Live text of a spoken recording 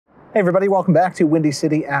Hey everybody, welcome back to Windy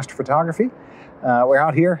City Astrophotography. We're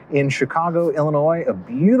out here in Chicago, Illinois. A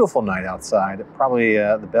beautiful night outside. Probably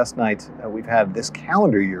the best night we've had this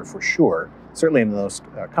calendar year for sure. Certainly the most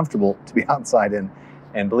comfortable to be outside in.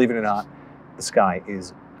 And believe it or not, the sky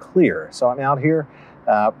is clear. So I'm out here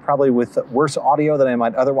probably with worse audio than I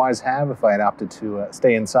might otherwise have if I had opted to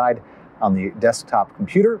stay inside on the desktop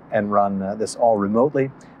computer and run this all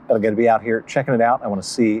remotely. But I'm going to be out here checking it out. I want to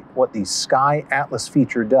see what the Sky Atlas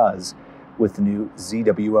feature does with the new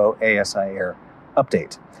ZWO ASIair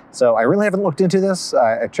update. So I really haven't looked into this.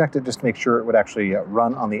 I checked it just to make sure it would actually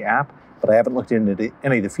run on the app, but I haven't looked into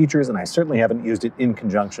any of the features, and I certainly haven't used it in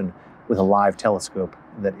conjunction with a live telescope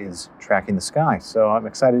that is tracking the sky. So I'm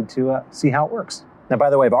excited to see how it works. Now, by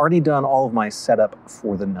the way, I've already done all of my setup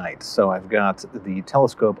for the night. So I've got the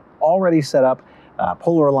telescope already set up,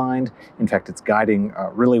 polar aligned. In fact, it's guiding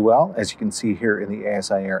really well, as you can see here in the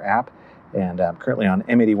ASIair app. And I'm currently on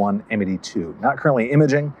M81, M82. Not currently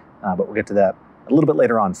imaging, but we'll get to that a little bit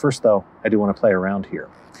later on. First, though, I do want to play around here.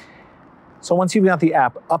 So once you've got the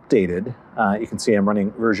app updated, you can see I'm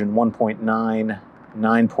running version 1.9,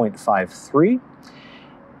 9.53.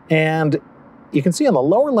 And you can see on the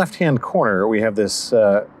lower left-hand corner, we have this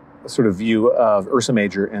sort of view of Ursa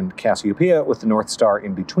Major and Cassiopeia with the North Star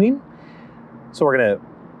in between. So we're going to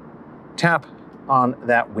tap on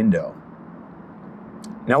that window.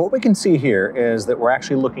 Now what we can see here is that we're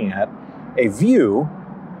actually looking at a view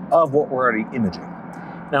of what we're already imaging.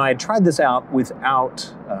 Now I tried this out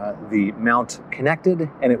without the mount connected,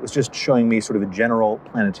 and it was just showing me sort of a general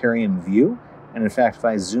planetarium view. And in fact, if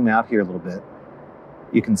I zoom out here a little bit,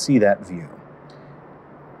 you can see that view.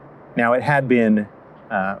 Now it had been,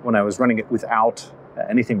 when I was running it without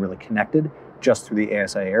anything really connected, just through the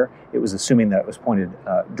ASIair, it was assuming that it was pointed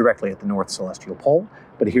directly at the North Celestial Pole,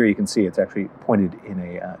 but here you can see it's actually pointed in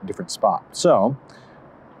a different spot. So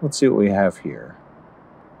let's see what we have here.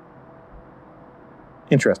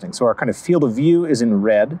 Interesting. So our kind of field of view is in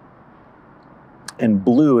red, and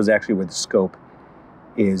blue is actually where the scope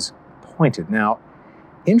is pointed. Now,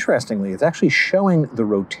 interestingly, it's actually showing the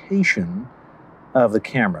rotation of the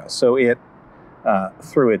camera. So it,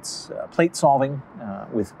 through its plate solving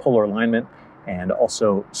with polar alignment, and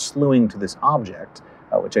also slewing to this object,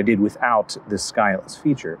 which I did without this Sky Atlas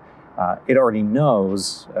feature, it already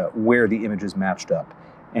knows where the image is matched up.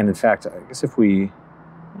 And in fact, I guess if we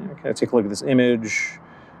kind of take a look at this image,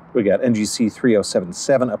 we got NGC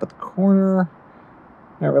 3077 up at the corner.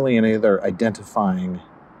 Not really any other identifying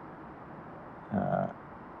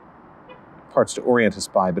parts to orient us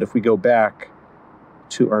by, but if we go back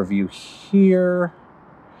to our view here,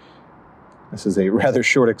 this is a rather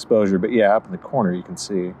short exposure, but yeah, up in the corner you can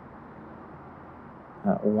see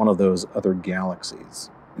one of those other galaxies.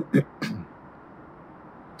 In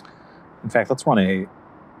fact, let's run a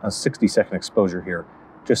 60-second exposure here,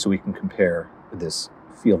 just so we can compare this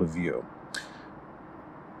field of view.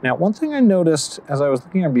 Now, one thing I noticed as I was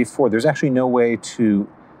looking at it before, there's actually no way to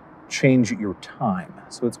change your time.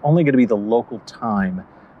 So it's only going to be the local time,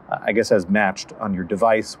 I guess, as matched on your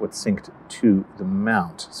device, what's synced to the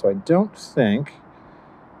mount. So I don't think,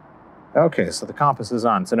 okay, so the compass is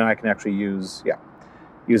on. So now I can actually use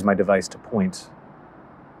my device to point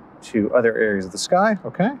to other areas of the sky.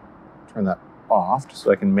 Okay, turn that off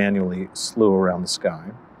so I can manually slew around the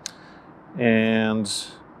sky. And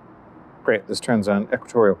great, this turns on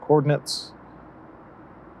equatorial coordinates.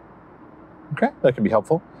 Okay, that can be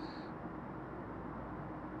helpful.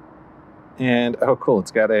 And oh, cool! It's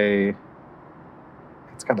got a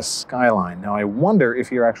skyline. Now I wonder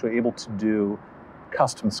if you're actually able to do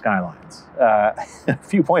custom skylines. A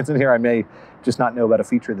few points in here I may just not know about a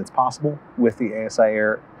feature that's possible with the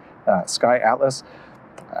ASIair Sky Atlas.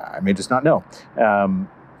 I may just not know.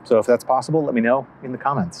 So if that's possible, let me know in the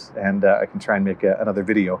comments, and I can try and make another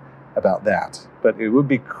video about that. But it would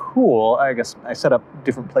be cool. I guess I set up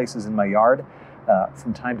different places in my yard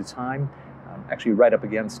from time to time. Actually right up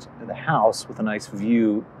against the house with a nice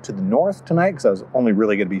view to the north tonight, because I was only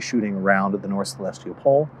really going to be shooting around at the North Celestial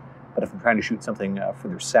Pole. But if I'm trying to shoot something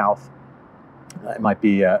further south, it might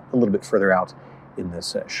be a little bit further out in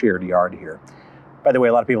this shared yard here. By the way,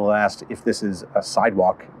 a lot of people have asked if this is a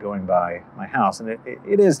sidewalk going by my house, and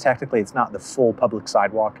it is technically. It's not the full public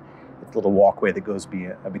sidewalk. It's a little walkway that goes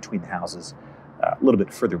between the houses, a little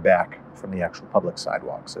bit further back from the actual public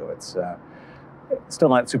sidewalk. So it's still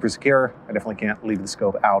not super secure. I definitely can't leave the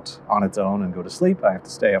scope out on its own and go to sleep. I have to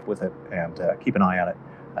stay up with it and keep an eye on it,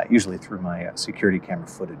 usually through my security camera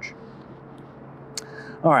footage.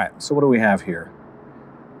 All right, so what do we have here?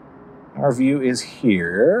 Our view is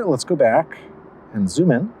here. Let's go back and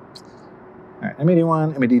zoom in. All right,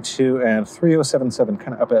 M81, M82, and 3077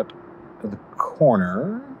 kind of up at the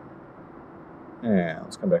corner. And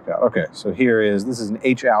let's come back out. Okay, so this is an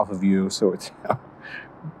H alpha view, so it's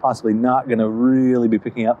possibly not going to really be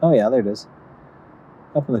picking up. Oh yeah, there it is.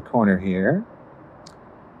 Up in the corner here.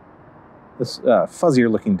 This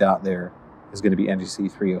fuzzier looking dot there is going to be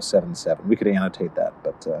NGC 3077. We could annotate that,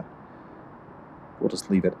 but we'll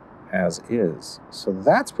just leave it as is. So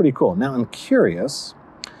that's pretty cool. Now I'm curious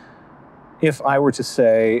if I were to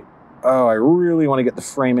say, oh, I really want to get the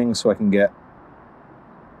framing so I can get,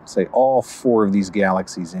 say, all 4 of these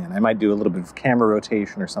galaxies in. I might do a little bit of camera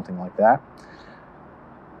rotation or something like that.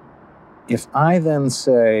 If I then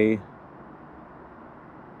say,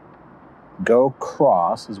 go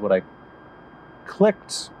cross is what I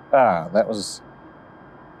clicked. That was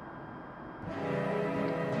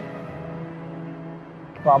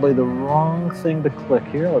probably the wrong thing to click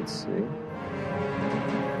here. Let's see. You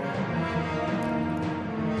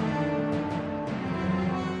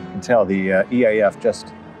can tell the EAF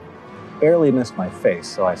just barely missed my face,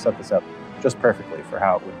 so I set this up just perfectly for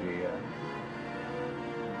how it would be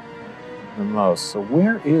the most. So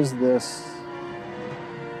where is this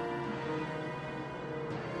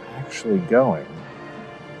actually going?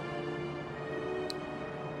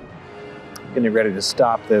 Getting ready to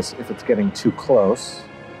stop this if it's getting too close.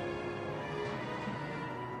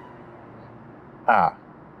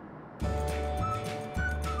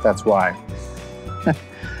 That's why.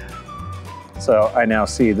 So I now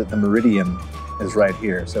see that the meridian is right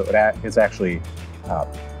here. So it's actually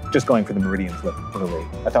just going for the meridian flip early.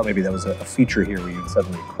 I thought maybe that was a feature here where you'd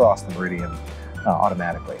suddenly cross the meridian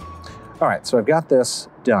automatically. All right, so I've got this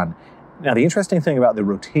done. Now the interesting thing about the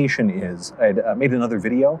rotation is I'd made another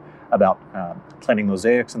video about planning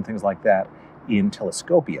mosaics and things like that in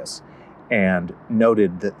Telescopius, and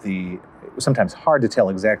noted that it was sometimes hard to tell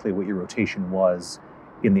exactly what your rotation was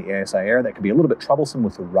in the ASIair. That could be a little bit troublesome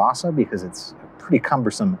with the RASA because it's pretty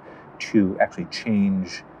cumbersome to actually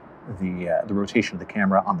change the rotation of the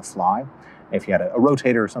camera on the fly. If you had a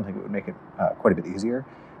rotator or something, it would make it quite a bit easier.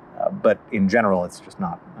 But in general, it's just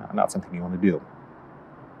not something you want to do.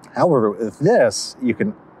 However, with this, you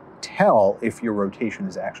can tell if your rotation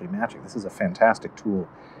is actually matching. This is a fantastic tool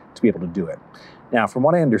to be able to do it. Now, from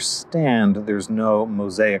what I understand, there's no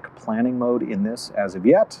mosaic planning mode in this as of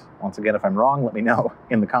yet. Once again, if I'm wrong, let me know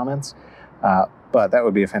in the comments. But that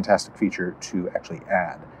would be a fantastic feature to actually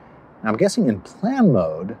add. Now, I'm guessing in plan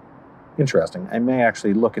mode, interesting, I may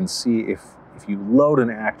actually look and see if you load an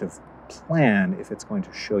active plan, if it's going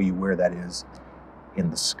to show you where that is in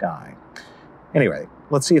the sky. Anyway,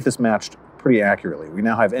 let's see if this matched pretty accurately. We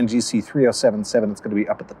now have NGC 3077. It's going to be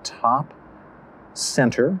up at the top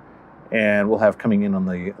center, and we'll have coming in on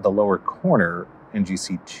the lower corner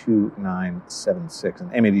NGC 2976,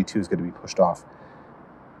 and M82 is going to be pushed off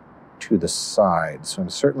to the side. So I'm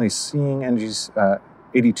certainly seeing NGC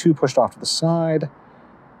 82 pushed off to the side.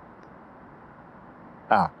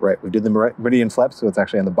 Right, we did the meridian flip, so it's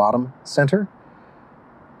actually on the bottom center.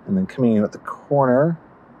 And then coming in at the corner,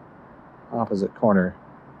 opposite corner,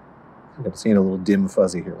 I think I'm seeing a little dim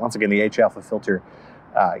fuzzy here. Once again, the H alpha filter,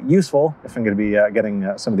 useful if I'm going to be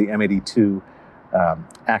getting some of the M82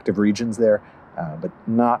 active regions there, but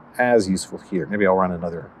not as useful here. Maybe I'll run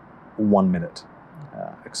another 1 minute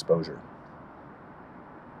exposure.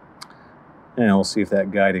 And we'll see if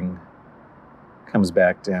that guiding comes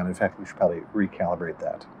back down. In fact, we should probably recalibrate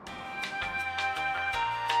that.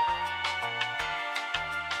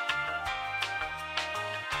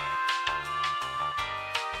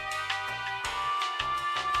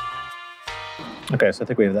 Okay, so I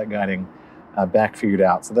think we have that guiding back figured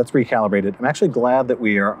out. So that's recalibrated. I'm actually glad that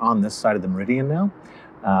we are on this side of the meridian now.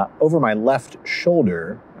 Over my left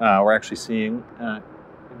shoulder, we're actually seeing, you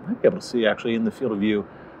might be able to see actually in the field of view,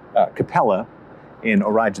 Capella in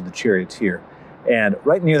Orion the Charioteer. And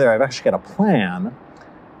right near there, I've actually got a plan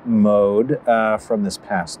mode from this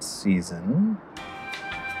past season.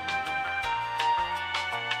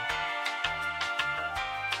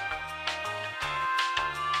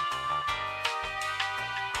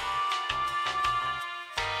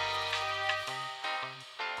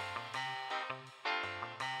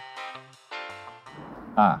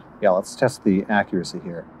 Yeah, let's test the accuracy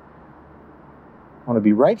here. I want to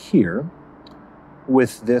be right here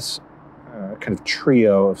with this kind of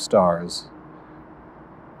trio of stars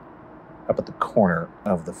up at the corner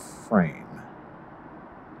of the frame.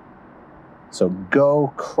 So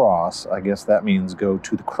go cross, I guess that means go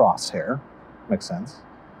to the crosshair. Makes sense.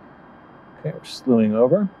 Okay, we're slewing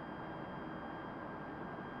over.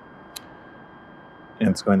 And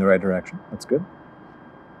it's going the right direction. That's good.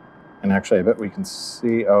 And actually, I bet we can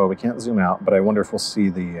see, oh, we can't zoom out, but I wonder if we'll see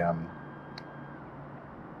the,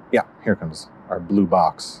 yeah, here comes our blue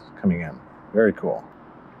box coming in. Very cool.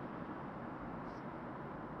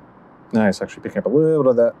 Nice, actually picking up a little bit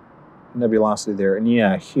of that nebulosity there. And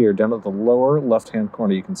yeah, here, down at the lower left-hand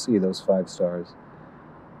corner, you can see those 5 stars.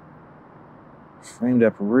 Framed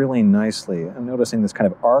up really nicely. I'm noticing this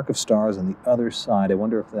kind of arc of stars on the other side. I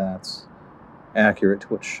wonder if that's accurate to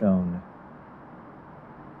what's shown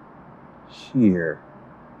here.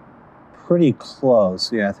 Pretty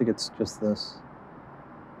close. Yeah, I think it's just this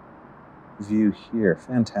view here.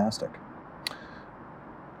 Fantastic.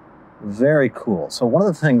 Very cool. So one of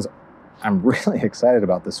the things I'm really excited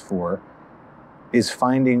about this for is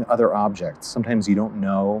finding other objects. Sometimes you don't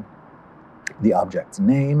know the object's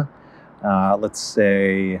name. Let's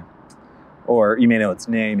say, or you may know its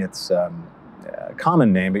name, it's a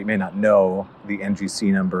common name, but you may not know the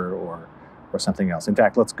NGC number or something else. In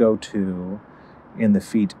fact, let's go to in the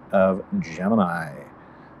feet of Gemini.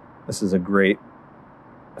 This is a great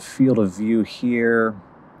field of view here.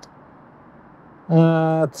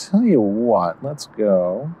 Tell you what, let's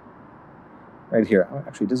go right here.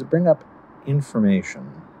 Actually, does it bring up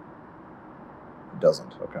information? It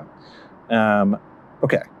doesn't, okay.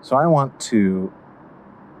 Okay, so I want to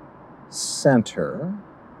center.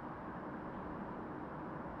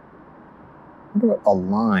 I wonder what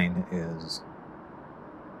align is.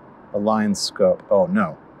 Align scope. Oh,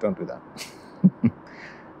 no, don't do that.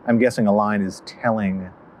 I'm guessing align is telling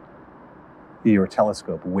your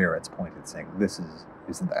telescope where it's pointed, saying this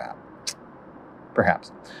is that.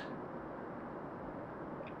 Perhaps.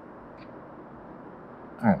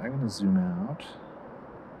 All right, I'm going to zoom out.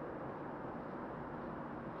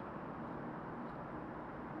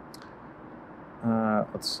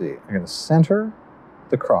 Let's see, I'm going to center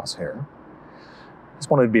the crosshair. Just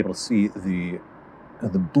wanted to be able to see the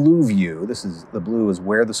blue view. The blue is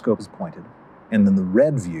where the scope is pointed, and then the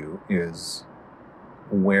red view is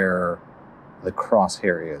where the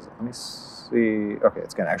crosshair is. Let me see. Okay,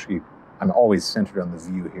 it's going to actually, I'm always centered on the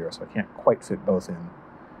view here, so I can't quite fit both in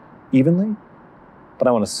evenly, but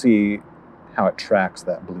I want to see how it tracks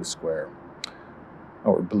that blue square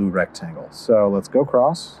or blue rectangle. So let's go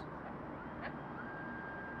cross.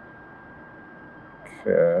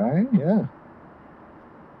 Okay, yeah.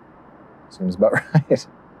 Seems about right.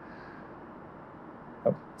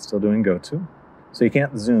 Oh, still doing go to. So you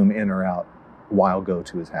can't zoom in or out while go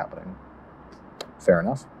to is happening. Fair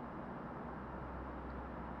enough.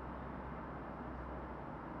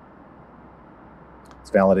 It's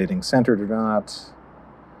validating centered or not.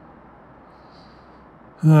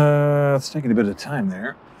 It's taking a bit of time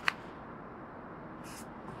there.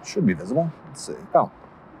 Should be visible. Let's see. Oh,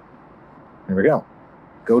 here we go.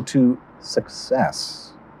 Go to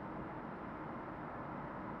success.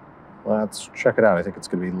 Let's check it out. I think it's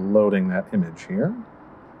going to be loading that image here.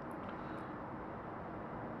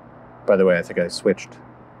 By the way, I think I switched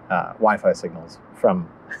Wi-Fi signals from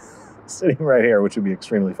sitting right here, which would be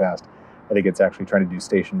extremely fast. I think it's actually trying to do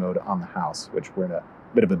station mode on the house, which we're in a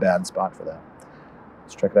bit of a bad spot for that.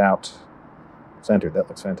 Let's check it out. Centered. That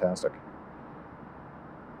looks fantastic.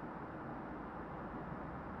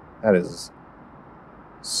 That is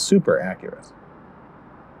super accurate.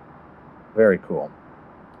 Very cool.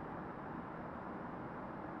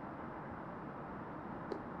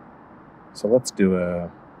 So let's do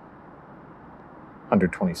a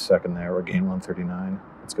 122nd there. We're gain 139.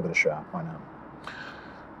 Let's give it a shot. Why not?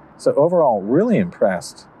 So overall, really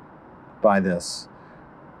impressed by this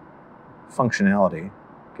functionality,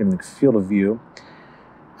 given the field of view.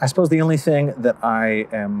 I suppose the only thing that I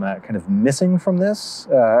am kind of missing from this,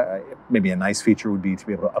 maybe a nice feature would be to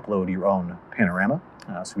be able to upload your own panorama,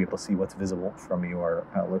 so be able to see what's visible from your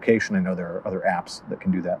location. I know there are other apps that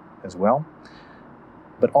can do that as well.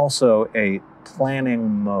 But also a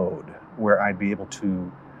planning mode where I'd be able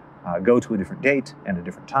to go to a different date and a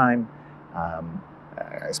different time.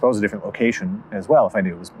 I suppose a different location as well, if I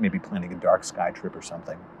knew it was maybe planning a dark sky trip or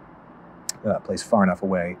something, a place far enough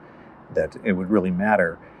away that it would really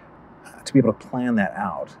matter, to be able to plan that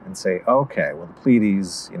out and say, okay, well, the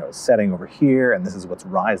Pleiades, is setting over here, and this is what's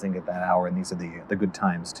rising at that hour, and these are the good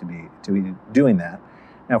times to be doing that.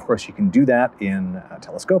 Now, of course, you can do that in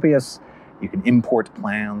Telescopius. You can import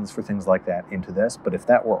plans for things like that into this, but if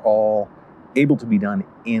that were all able to be done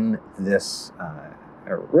in this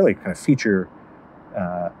really kind of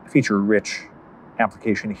feature-rich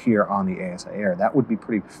application here on the ASIAir, that would be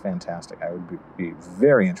pretty fantastic. I would be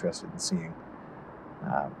very interested in seeing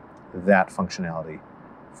that functionality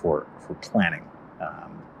for planning,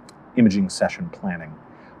 imaging session planning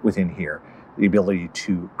within here. the ability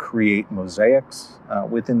to create mosaics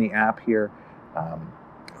within the app here,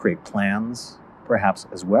 create plans perhaps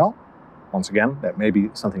as well. Once again, that may be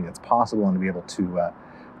something that's possible and to be able to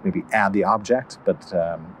maybe add the object, but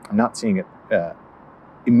I'm not seeing it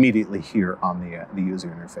immediately here on the user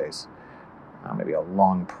interface. Maybe a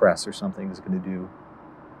long press or something is going to do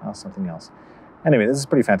something else. Anyway, this is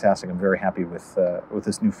pretty fantastic. I'm very happy with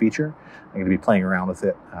this new feature. I'm going to be playing around with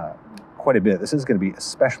it quite a bit. This is going to be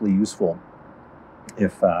especially useful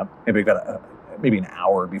if maybe I've got maybe an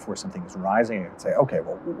hour before something is rising. I can say, okay,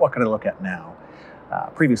 well, what can I look at now?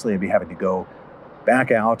 Previously, I'd be having to go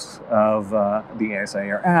back out of the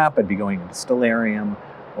ASIair app. I'd be going into Stellarium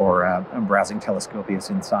or browsing Telescopius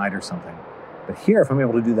inside or something. But here, if I'm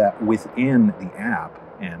able to do that within the app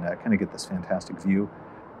and kind of get this fantastic view,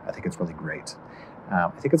 I think it's really great. I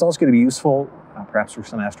think it's also going to be useful, perhaps for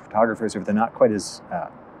some astrophotographers, if they're not quite as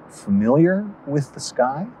familiar with the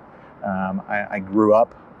sky. I grew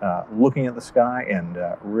up looking at the sky and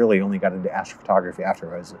really only got into astrophotography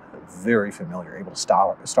after I was very familiar, able to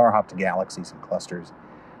star hop to galaxies and clusters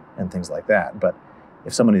and things like that. But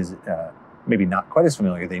if someone is maybe not quite as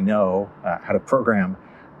familiar, they know how to program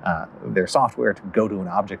their software to go to an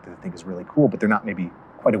object that they think is really cool, but they're not maybe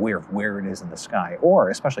quite aware of where it is in the sky, or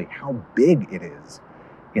especially how big it is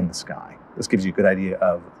in the sky. This gives you a good idea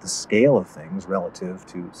of the scale of things relative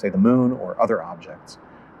to, say, the moon or other objects.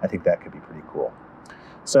 I think that could be pretty cool.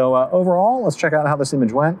 So overall, let's check out how this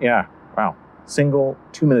image went. Yeah, wow. Single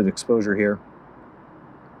 2-minute exposure here.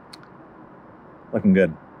 Looking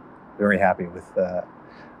good. Very happy with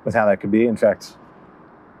how that could be. In fact,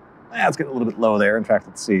 let's get a little bit low there. In fact,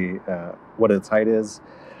 let's see what its height is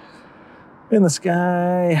in the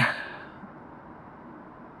sky.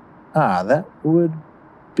 That would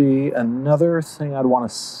be another thing I'd want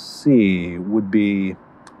to see would be,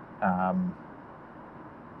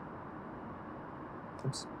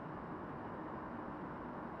 oops.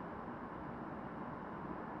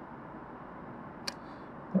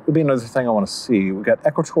 That would be another thing I want to see. We've got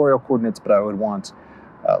equatorial coordinates, but I would want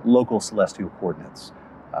local celestial coordinates.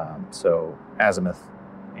 So azimuth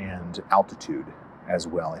and altitude as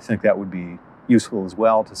well. I think that would be useful as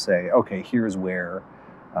well to say, okay, here's where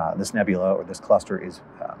this nebula or this cluster is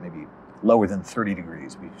maybe lower than 30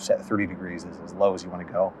 degrees. We set 30 degrees as low as you want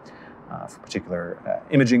to go for a particular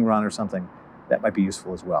imaging run or something. That might be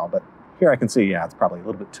useful as well. But here I can see, yeah, it's probably a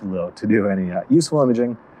little bit too low to do any useful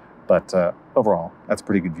imaging. But overall, that's a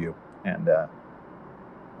pretty good view. And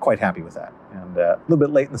quite happy with that. And a little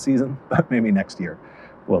bit late in the season, but maybe next year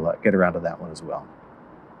we'll get around to that one as well.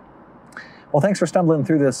 Well, thanks for stumbling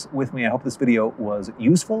through this with me. I hope this video was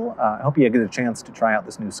useful. I hope you get a chance to try out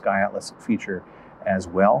this new Sky Atlas feature as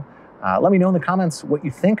well. Let me know in the comments what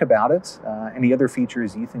you think about it, any other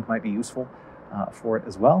features you think might be useful for it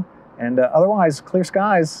as well. And otherwise, clear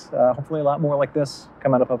skies. Hopefully a lot more like this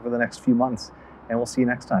coming up over the next few months. And we'll see you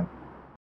next time.